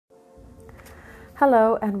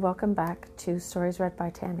Hello and welcome back to Stories Read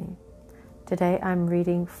by Tammy. Today I'm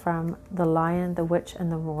reading from The Lion, the Witch,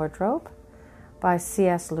 and the Wardrobe by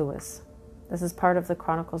C.S. Lewis. This is part of the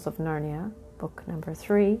Chronicles of Narnia, book number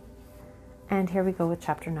 3. And here we go with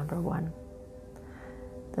chapter number 1.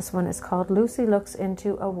 This one is called Lucy Looks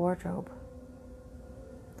into a Wardrobe.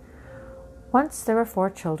 Once there were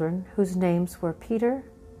 4 children whose names were Peter,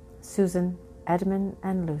 Susan, Edmund,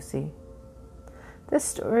 and Lucy. This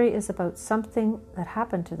story is about something that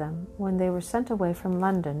happened to them when they were sent away from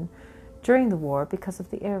London during the war because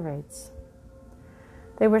of the air raids.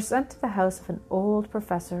 They were sent to the house of an old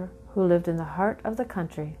professor who lived in the heart of the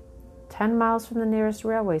country, 10 miles from the nearest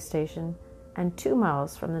railway station and 2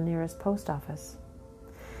 miles from the nearest post office.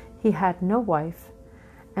 He had no wife,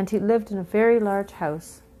 and he lived in a very large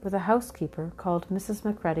house with a housekeeper called Mrs.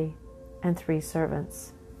 Macready and 3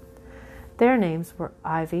 servants. Their names were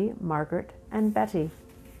Ivy, Margaret, and Betty.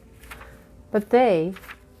 But they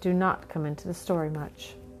do not come into the story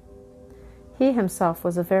much. He himself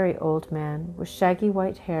was a very old man with shaggy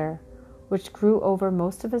white hair, which grew over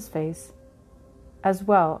most of his face, as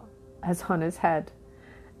well as on his head,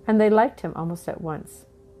 and they liked him almost at once.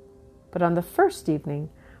 But on the first evening,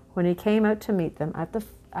 when he came out to meet them at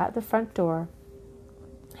the front door,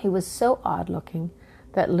 he was so odd-looking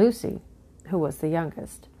that Lucy, who was the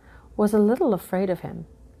youngest, was a little afraid of him,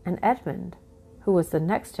 and Edmund, who was the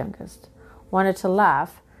next youngest, wanted to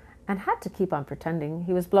laugh and had to keep on pretending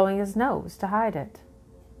he was blowing his nose to hide it.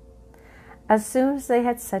 As soon as they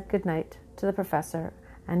had said good night to the professor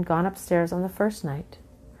and gone upstairs on the first night,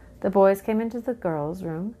 the boys came into the girls'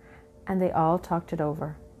 room and they all talked it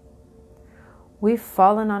over. "We've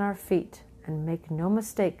fallen on our feet, and make no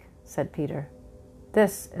mistake," said Peter.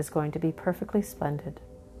 "This is going to be perfectly splendid.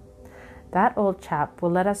 That old chap will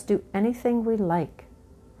let us do anything we like."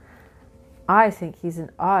 "I think he's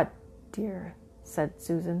an odd dear," said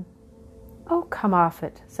Susan. "Oh, come off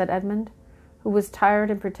it," said Edmund, who was tired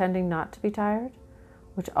and pretending not to be tired,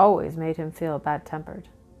 which always made him feel bad-tempered.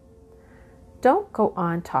 "Don't go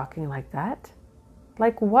on talking like that."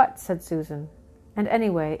 "Like what?" said Susan. "And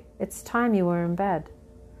anyway, it's time you were in bed."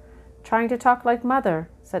 "Trying to talk like Mother,"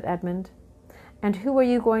 said Edmund. "And who are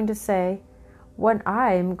you going to say when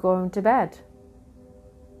I'm going to bed?"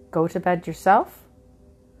 "Go to bed yourself?"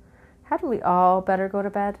 "Hadn't we all better go to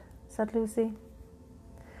bed?" said Lucy.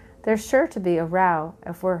 "There's sure to be a row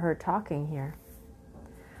if we're heard talking here."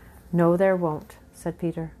 "No, there won't," said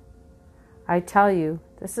Peter. "I tell you,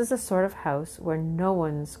 this is a sort of house where no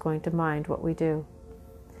one's going to mind what we do.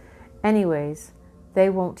 Anyways, they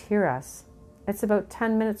won't hear us. It's about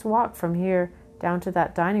 10 minutes' walk from here down to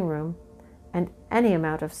that dining room, and any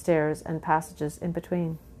amount of stairs and passages in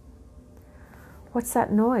between." "What's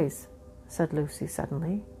that noise?" said Lucy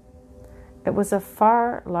suddenly. It was a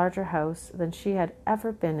far larger house than she had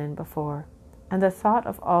ever been in before, and the thought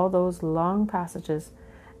of all those long passages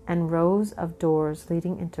and rows of doors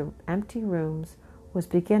leading into empty rooms was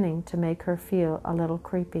beginning to make her feel a little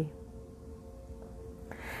creepy.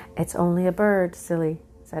 "It's only a bird, silly,"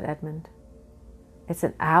 said Edmund. "It's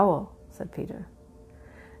an owl," said Peter.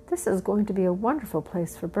 "This is going to be a wonderful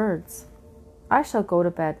place for birds. I shall go to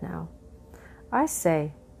bed now. I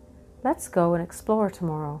say, let's go and explore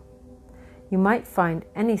tomorrow. You might find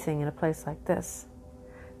anything in a place like this.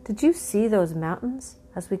 Did you see those mountains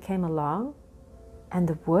as we came along? And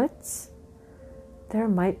the woods? There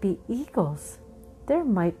might be eagles. There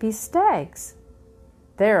might be stags.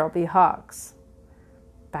 There'll be hawks."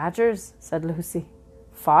 "Badgers," said Lucy.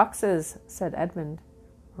 "Foxes," said Edmund.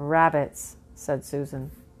 "Rabbits," said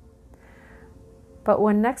Susan. But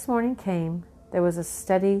when next morning came, there was a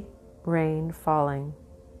steady rain falling,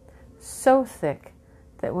 so thick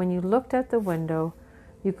that when you looked out the window,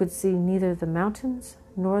 you could see neither the mountains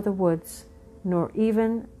nor the woods, nor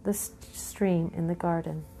even the stream in the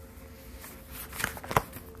garden.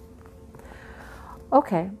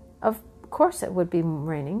 "Okay, of course it would be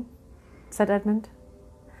raining," said Edmund.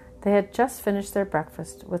 They had just finished their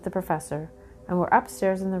breakfast with the professor and were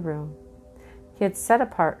upstairs in the room he had set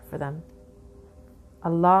apart for them. A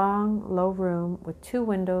long, low room with 2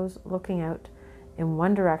 windows looking out in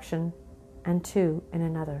one direction and 2 in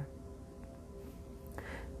another.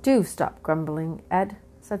 "Do stop grumbling, Ed,"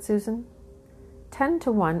 said Susan. 10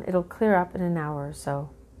 to 1 it'll clear up in an hour or so,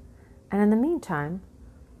 and in the meantime,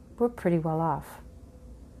 we're pretty well off.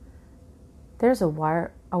 There's a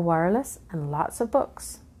wireless and lots of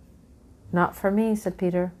books." "Not for me," said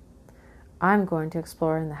Peter. "I'm going to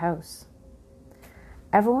explore in the house."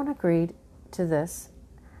 Everyone agreed to this,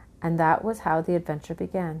 and that was how the adventure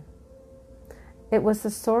began. It was the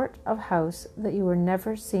sort of house that you were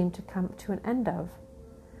never seemed to come to an end of.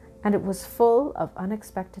 and it was full of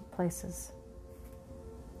unexpected places.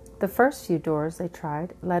 The first few doors they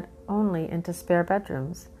tried led only into spare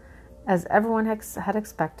bedrooms, as everyone had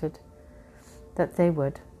expected that they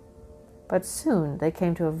would. But soon they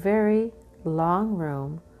came to a very long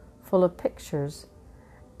room full of pictures,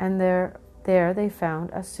 and there they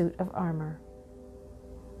found a suit of armor.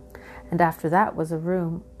 And after that was a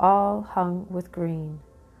room all hung with green,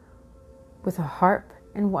 with a harp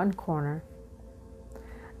in one corner.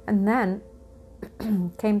 And then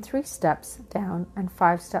came 3 steps down and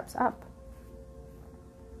 5 steps up.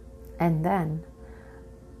 And then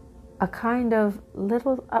a kind of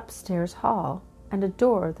little upstairs hall and a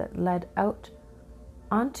door that led out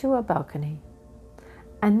onto a balcony.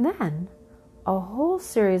 And then a whole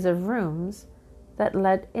series of rooms that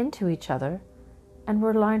led into each other and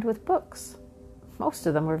were lined with books. Most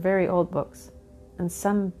of them were very old books, and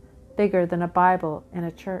some bigger than a Bible in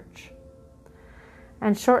a church.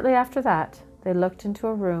 And shortly after that, they looked into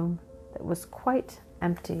a room that was quite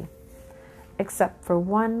empty, except for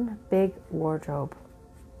one big wardrobe,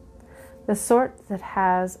 the sort that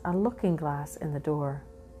has a looking glass in the door.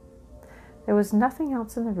 There was nothing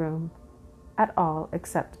else in the room at all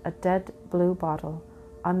except a dead blue bottle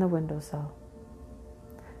on the windowsill.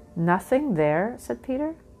 "Nothing there?" said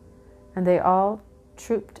Peter, and they all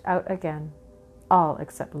trooped out again, all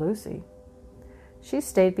except Lucy. She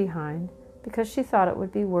stayed behind because she thought it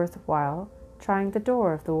would be worthwhile trying the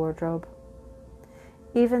door of the wardrobe,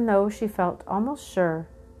 even though she felt almost sure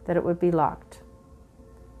that it would be locked.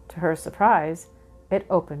 To her surprise, it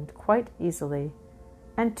opened quite easily,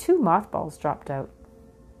 and 2 mothballs dropped out.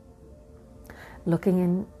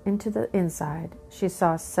 Looking into the inside, she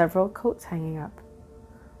saw several coats hanging up,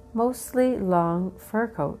 mostly long fur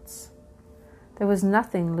coats. There was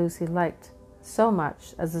nothing Lucy liked so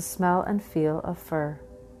much as the smell and feel of fur.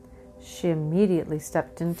 She immediately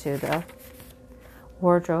stepped into the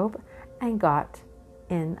wardrobe and got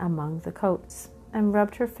in among the coats and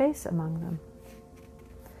rubbed her face among them,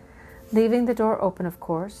 leaving the door open, of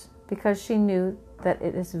course, because she knew that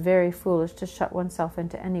it is very foolish to shut oneself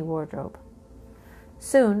into any wardrobe.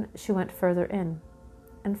 Soon she went further in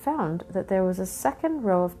and found that there was a second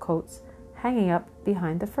row of coats hanging up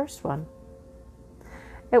behind the first one.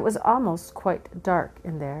 It was almost quite dark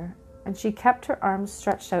in there, and she kept her arms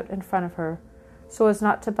stretched out in front of her so as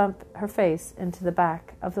not to bump her face into the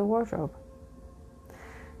back of the wardrobe.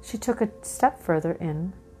 She took a step further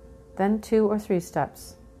in, then 2 or 3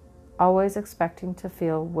 steps, always expecting to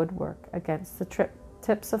feel woodwork against the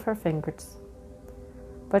tips of her fingers,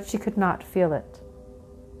 but she could not feel it.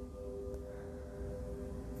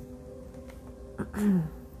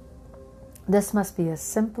 This must be a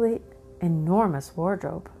simply enormous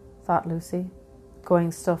wardrobe, thought Lucy,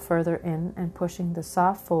 going still further in and pushing the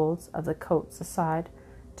soft folds of the coats aside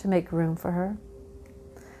to make room for her.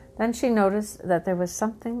 Then she noticed that there was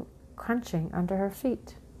something crunching under her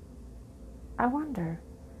feet. "I wonder,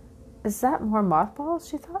 is that more mothballs?"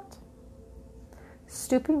 she thought,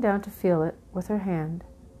 stooping down to feel it with her hand.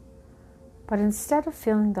 But instead of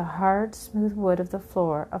feeling the hard, smooth wood of the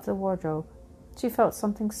floor of the wardrobe, she felt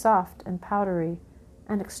something soft and powdery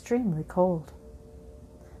and extremely cold.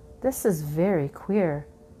 "This is very queer,"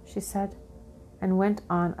 she said, and went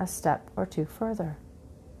on a step or 2 further.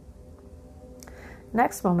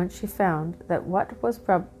 Next moment she found that what was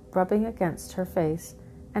rubbing against her face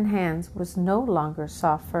and hands was no longer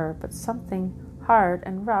soft fur, but something hard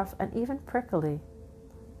and rough and even prickly.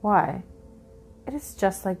 "Why, it is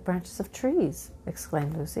just like branches of trees,"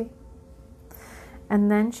 exclaimed Lucy. And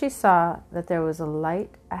then she saw that there was a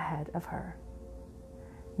light ahead of her.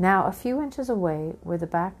 Now a few inches away where the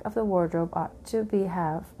back of the wardrobe ought to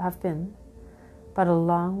have been, but a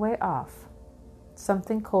long way off,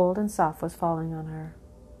 something cold and soft was falling on her.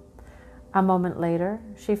 A moment later,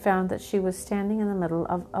 she found that she was standing in the middle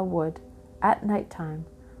of a wood at night time,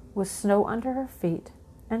 with snow under her feet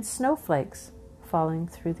and snowflakes falling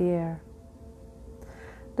through the air.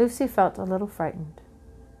 Lucy felt a little frightened,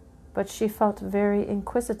 but she felt very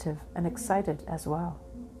inquisitive and excited as well.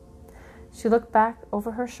 She looked back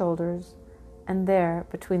over her shoulders, and there,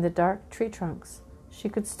 between the dark tree trunks, she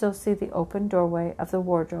could still see the open doorway of the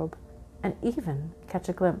wardrobe and even catch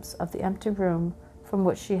a glimpse of the empty room from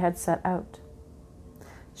which she had set out.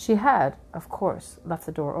 She had, of course, left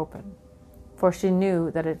the door open, for she knew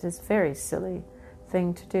that it is a very silly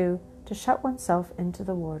thing to do to shut oneself into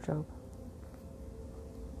the wardrobe.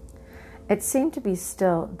 It seemed to be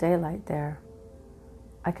still daylight there.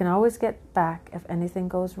 "I can always get back if anything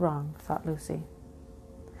goes wrong," thought Lucy.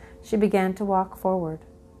 She began to walk forward,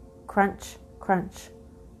 crunch, crunch,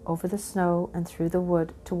 over the snow and through the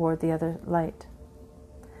wood toward the other light.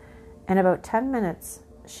 In about 10 minutes,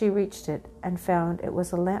 she reached it and found it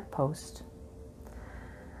was a lamp-post.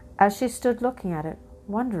 As she stood looking at it,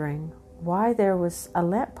 wondering why there was a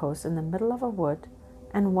lamp-post in the middle of a wood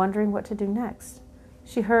and wondering what to do next,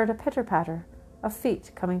 she heard a pitter-patter of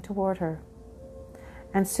feet coming toward her.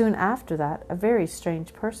 And soon after that, a very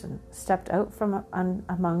strange person stepped out from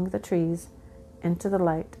among the trees into the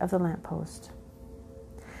light of the lamp-post.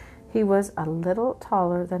 He was a little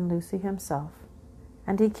taller than Lucy himself,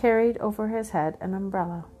 and he carried over his head an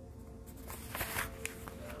umbrella,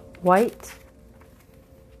 white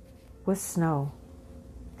with snow.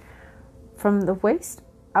 From the waist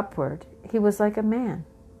upward, he was like a man,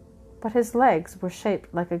 but his legs were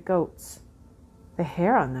shaped like a goat's. The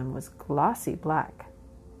hair on them was glossy black,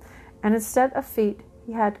 and instead of feet,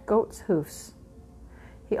 he had goat's hoofs.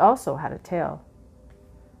 He also had a tail.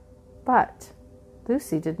 But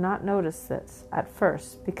Lucy did not notice this at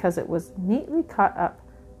first because it was neatly caught up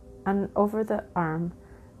over the arm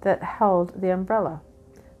that held the umbrella,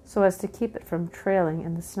 so as to keep it from trailing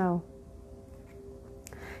in the snow.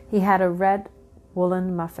 He had a red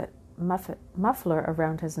woolen muffler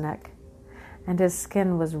around his neck, and his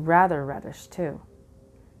skin was rather reddish too.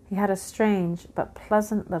 He had a strange but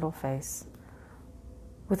pleasant little face,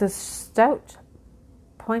 with a stout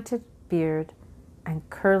pointed beard and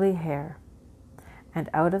curly hair, and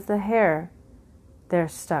out of the hair there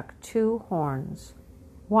stuck 2 horns,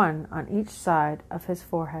 one on each side of his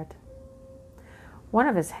forehead. One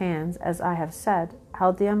of his hands, as I have said,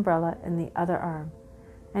 held the umbrella in the other arm,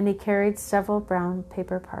 and he carried several brown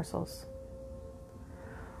paper parcels.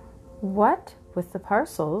 What with the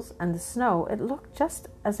parcels and the snow, it looked just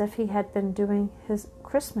as if he had been doing his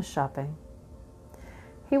Christmas shopping.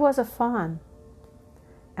 He was a fawn,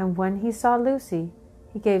 and when he saw Lucy,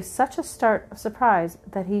 he gave such a start of surprise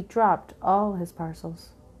that he dropped all his parcels.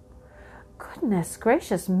 "Goodness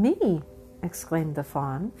gracious me!" exclaimed the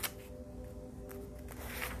fawn.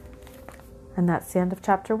 And that's the end of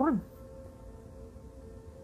chapter 1.